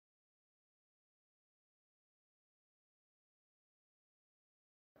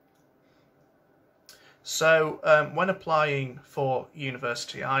So when applying for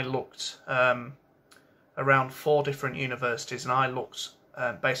university, I looked around 4 different universities, and I looked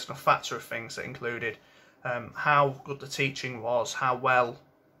based on a factor of things that included how good the teaching was, how well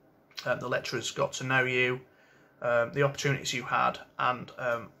the lecturers got to know you, the opportunities you had, and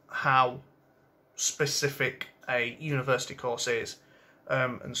how specific a university course is.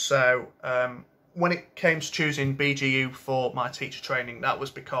 And so when it came to choosing BGU for my teacher training, that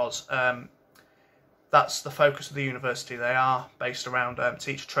was because that's the focus of the university. They are based around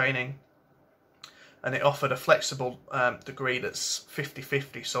teacher training, and it offered a flexible degree that's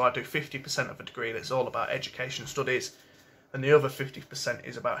 50-50. So I do 50% of a degree that's all about education studies, and the other 50%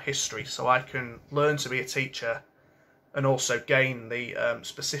 is about history. So I can learn to be a teacher and also gain the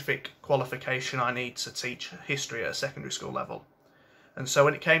specific qualification I need to teach history at a secondary school level. And so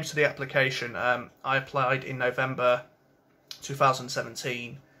when it came to the application, I applied in November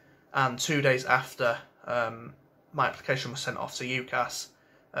 2017, and 2 days after my application was sent off to UCAS,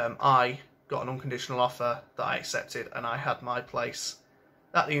 I got an unconditional offer that I accepted, and I had my place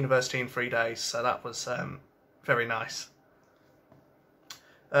at the university in 3 days, so that was very nice.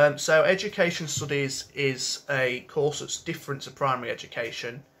 So education studies is a course that's different to primary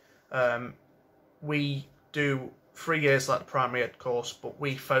education. We do 3 years like the primary ed course, but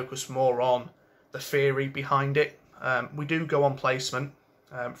we focus more on the theory behind it. We do go on placement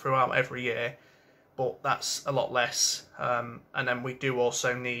throughout every year, but that's a lot less. And then we do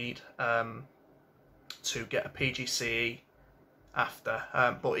also need to get a PGCE after.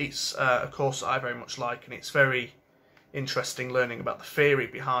 But it's a course that I very much like, and it's very interesting learning about the theory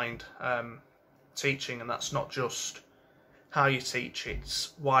behind teaching, and that's not just how you teach,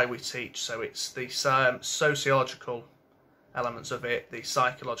 it's why we teach. So it's the sociological elements of it, the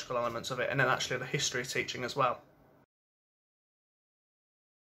psychological elements of it, and then actually the history of teaching as well.